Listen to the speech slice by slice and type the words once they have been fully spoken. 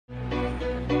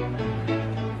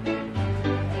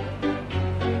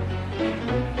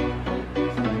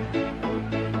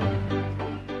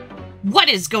What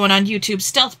is going on YouTube?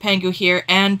 Stealthpengu here,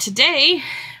 and today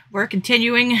we're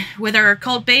continuing with our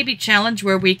Occult Baby challenge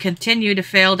where we continue to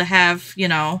fail to have, you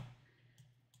know,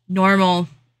 normal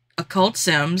occult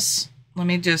sims. Let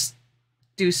me just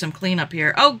do some cleanup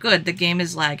here. Oh good, the game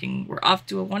is lagging. We're off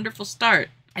to a wonderful start.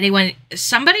 Anyway,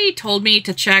 somebody told me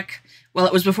to check, well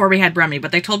it was before we had Remy,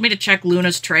 but they told me to check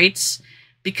Luna's traits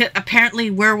because apparently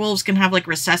werewolves can have like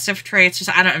recessive traits. Just,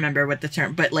 I don't remember what the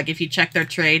term, but like if you check their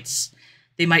traits,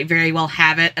 they might very well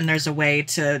have it, and there's a way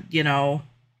to, you know,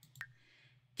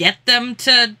 get them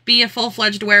to be a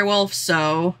full-fledged werewolf,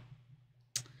 so...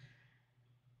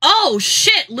 Oh,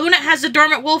 shit! Luna has a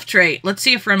dormant wolf trait. Let's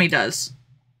see if Remy does.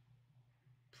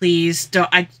 Please don't...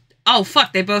 Oh,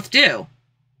 fuck, they both do.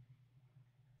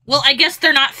 Well, I guess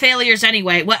they're not failures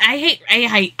anyway. Well, I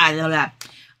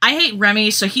hate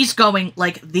Remy, so he's going,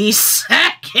 like, the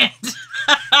second.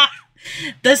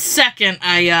 The second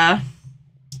I,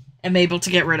 am able to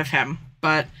get rid of him.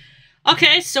 But,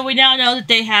 okay, so we now know that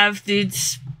they have the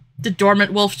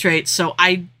dormant wolf trait, so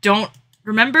I don't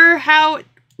remember how...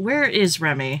 Where is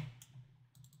Remy?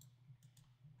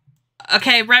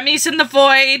 Okay, Remy's in the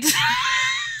void.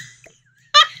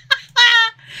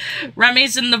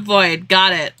 Remy's in the void.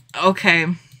 Got it. Okay.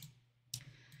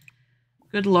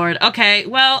 Good lord. Okay,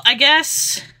 well, I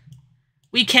guess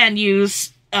we can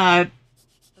use,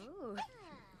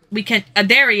 we can,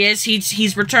 there he is.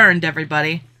 He's returned,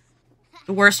 everybody.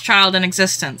 The worst child in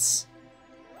existence.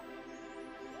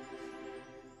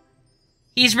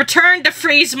 He's returned to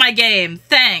freeze my game.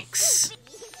 Thanks.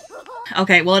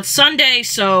 Okay, well, it's Sunday,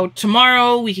 so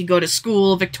tomorrow we can go to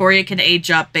school. Victoria can age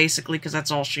up, basically, because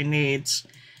that's all she needs,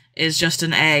 is just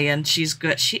an A, and she's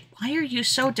good. Why are you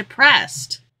so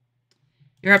depressed?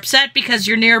 You're upset because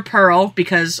you're near Pearl,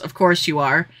 because, of course, you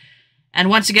are. And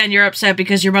once again, you're upset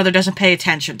because your mother doesn't pay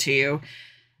attention to you.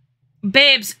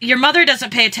 Babes, your mother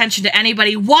doesn't pay attention to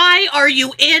anybody. Why are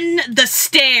you in the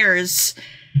stairs?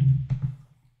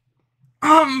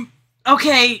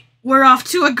 Okay, we're off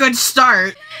to a good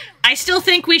start. I still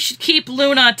think we should keep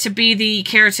Luna to be the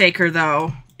caretaker,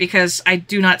 though, because I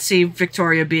do not see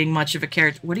Victoria being much of a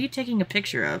caretaker. What are you taking a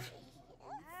picture of?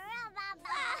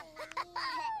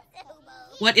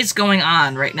 What is going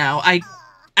on right now? I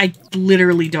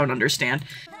literally don't understand.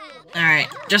 Alright,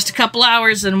 just a couple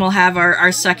hours and we'll have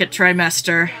our second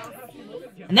trimester.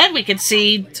 And then we can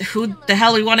see who the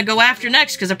hell we want to go after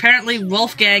next, because apparently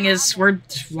Wolfgang is, we're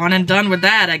one and done with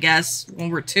that, I guess. Well,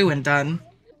 we're two and done.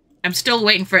 I'm still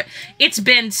waiting for it. It's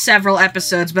been several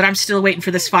episodes, but I'm still waiting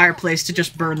for this fireplace to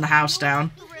just burn the house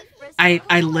down. I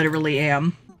literally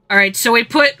am. Alright, so we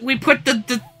put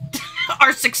the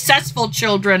our successful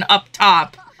children up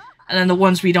top, and then the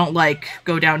ones we don't like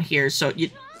go down here. So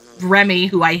Remy,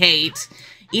 who I hate,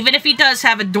 even if he does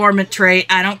have a dormant trait,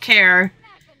 I don't care.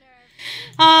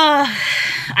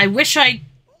 I wish I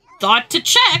thought to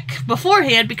check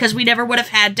beforehand, because we never would have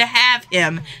had to have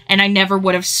him, and I never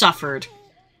would have suffered.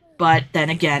 But then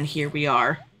again, here we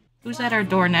are. Who's at our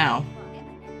door now?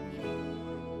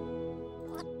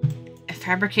 I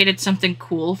fabricated something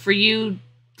cool for you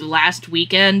last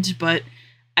weekend, but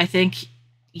I think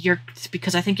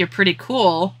because I think you're pretty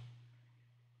cool.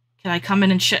 Can I come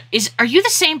in and are you the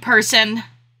same person?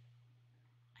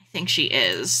 I think she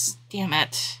is. Damn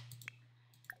it.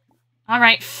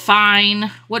 Alright,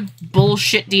 fine. What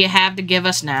bullshit do you have to give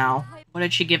us now? What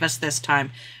did she give us this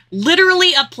time?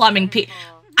 Literally a plumbing piece.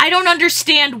 I don't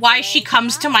understand why she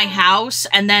comes to my house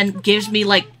and then gives me,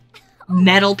 like,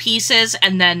 metal pieces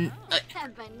and then...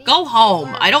 go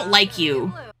home. I don't like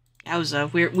you.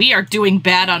 Yowza, we are doing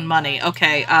bad on money.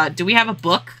 Okay, do we have a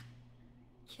book?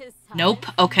 Nope.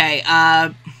 Okay,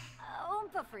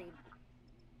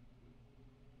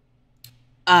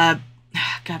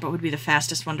 God, what would be the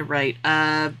fastest one to write?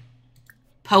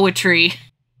 Poetry.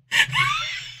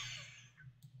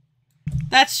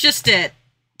 That's just it.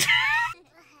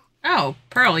 Oh,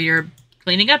 Pearl, you're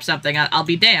cleaning up something. I'll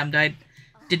be damned. I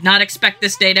did not expect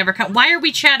this day to ever come. Why are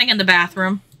we chatting in the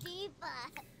bathroom?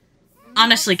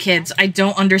 Honestly, kids, I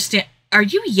don't understand. Are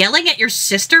you yelling at your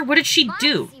sister? What did she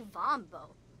do?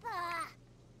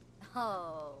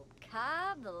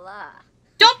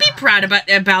 Don't be proud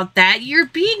about that. You're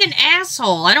being an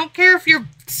asshole. I don't care if your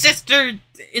sister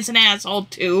is an asshole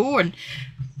too, and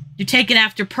you're taking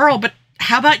after Pearl, but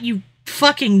how about you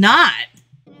fucking not?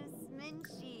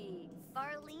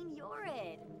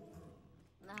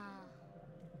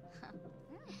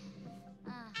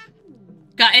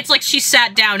 God, it's like she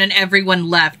sat down and everyone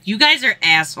left. You guys are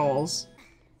assholes.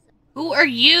 Who are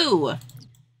you?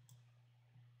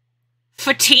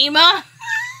 Fatima?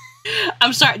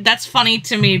 I'm sorry, that's funny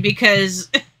to me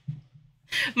because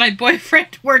my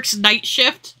boyfriend works night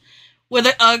shift, with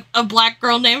a black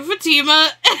girl named Fatima.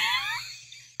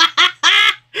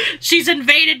 She's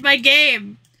invaded my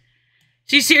game.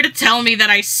 She's here to tell me that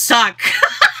I suck.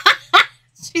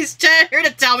 She's here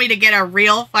to tell me to get a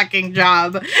real fucking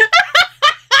job.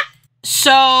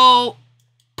 So,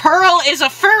 Pearl is a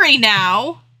furry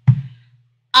now.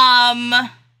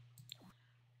 God.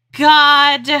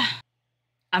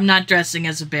 I'm not dressing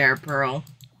as a bear, Pearl.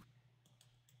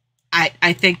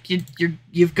 I think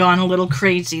you've gone a little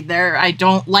crazy there. I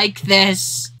don't like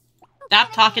this.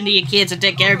 Stop talking to your kids and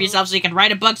take care of yourself so you can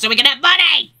write a book so we can have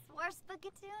money!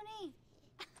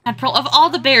 And Pearl, of all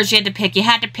the bears you had to pick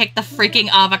the freaking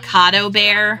avocado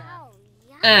bear.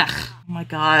 Ugh. Oh my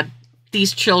god.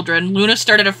 These children. Luna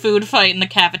started a food fight in the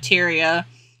cafeteria,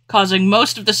 causing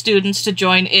most of the students to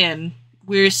join in.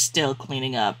 We're still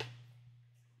cleaning up.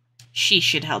 She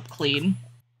should help clean.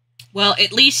 Well,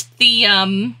 at least the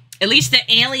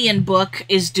alien book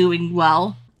is doing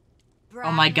well.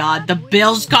 Oh my god, the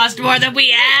bills cost more than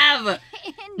we have!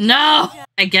 No!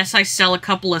 I guess I sell a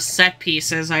couple of set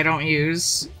pieces I don't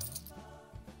use.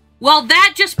 Well,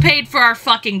 that just paid for our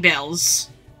fucking bills.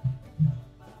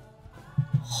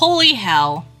 Holy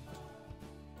hell.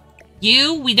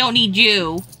 You? We don't need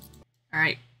you.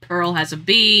 Alright, Pearl has a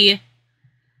B.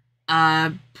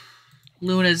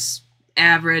 Luna's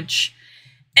average.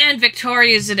 And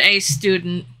Victoria's an A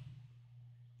student.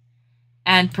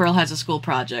 And Pearl has a school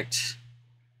project.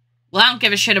 Well, I don't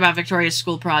give a shit about Victoria's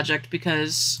school project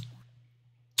because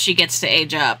she gets to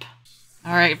age up.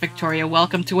 Alright, Victoria,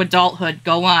 welcome to adulthood.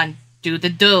 Go on. Do the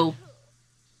do.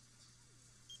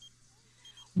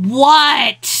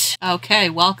 What? Okay,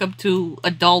 welcome to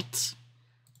adult.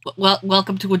 Well,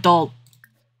 welcome to adult.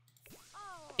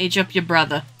 Age up your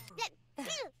brother.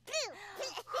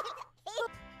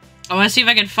 I want to see if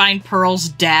I can find Pearl's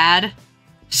dad.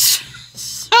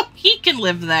 So he can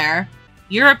live there.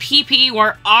 You're a PP,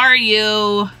 where are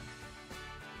you?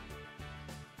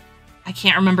 I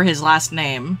can't remember his last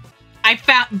name. I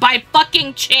found, by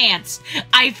fucking chance,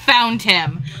 I found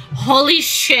him. Holy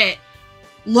shit.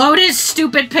 Load his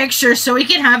stupid picture so he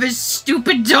can have his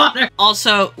stupid daughter.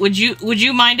 Also, would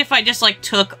you mind if I just, like,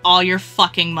 took all your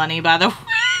fucking money, by the way?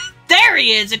 There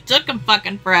he is! It took him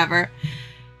fucking forever.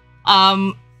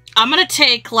 I'm gonna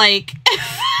take, like,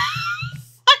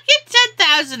 fucking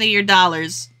 10,000 of your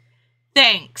dollars.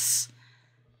 Thanks.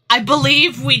 I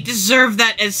believe we deserve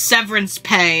that as severance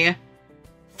pay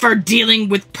for dealing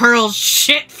with Pearl's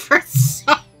shit for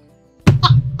so...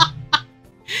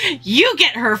 You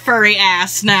get her furry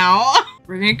ass now.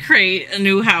 We're gonna create a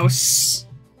new house.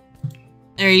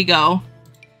 There you go.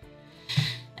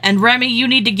 And Remy, you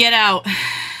need to get out.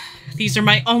 These are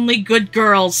my only good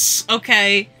girls,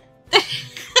 okay?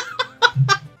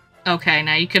 Okay,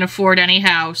 now you can afford any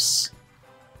house.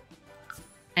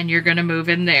 And you're gonna move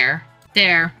in there.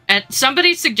 There. And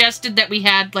somebody suggested that we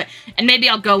had, like... And maybe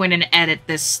I'll go in and edit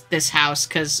this house,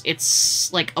 because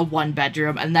it's, like, a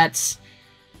one-bedroom, and that's...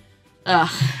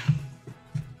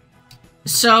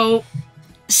 So,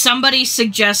 somebody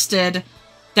suggested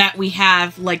that we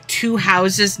have, like, two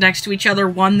houses next to each other.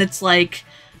 One that's, like,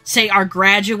 say, our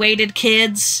graduated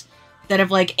kids that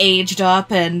have, like, aged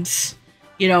up and...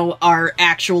 You know, our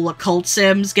actual occult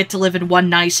sims get to live in one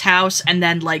nice house, and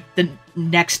then, like, the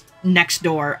next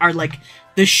door are, like,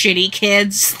 the shitty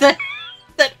kids that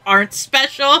aren't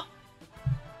special.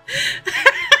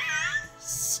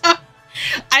 So,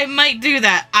 I might do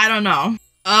that. I don't know.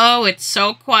 Oh, it's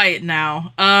so quiet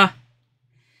now.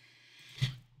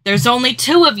 There's only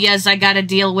two of yous I gotta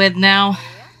deal with now.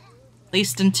 At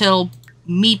least until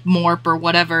Meat Morp, or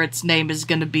whatever its name is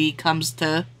gonna be, comes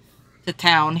to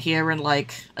town here in,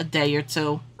 like, a day or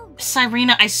two.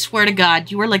 Cyrena, I swear to God,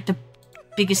 you are, like, the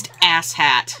biggest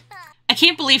asshat. I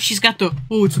can't believe she's got the,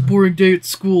 oh, it's a boring day at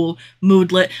school,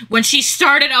 moodlet, when she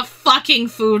started a fucking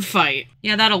food fight.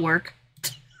 Yeah, that'll work.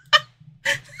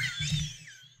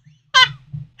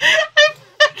 I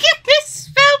fucking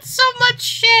misspelled so much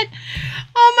shit.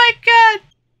 Oh my god.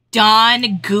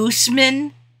 Don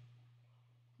Gooseman?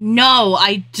 No,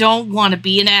 I don't want to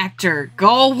be an actor.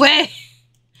 Go away.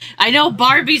 I know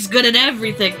Barbie's good at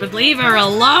everything, but leave her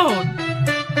alone.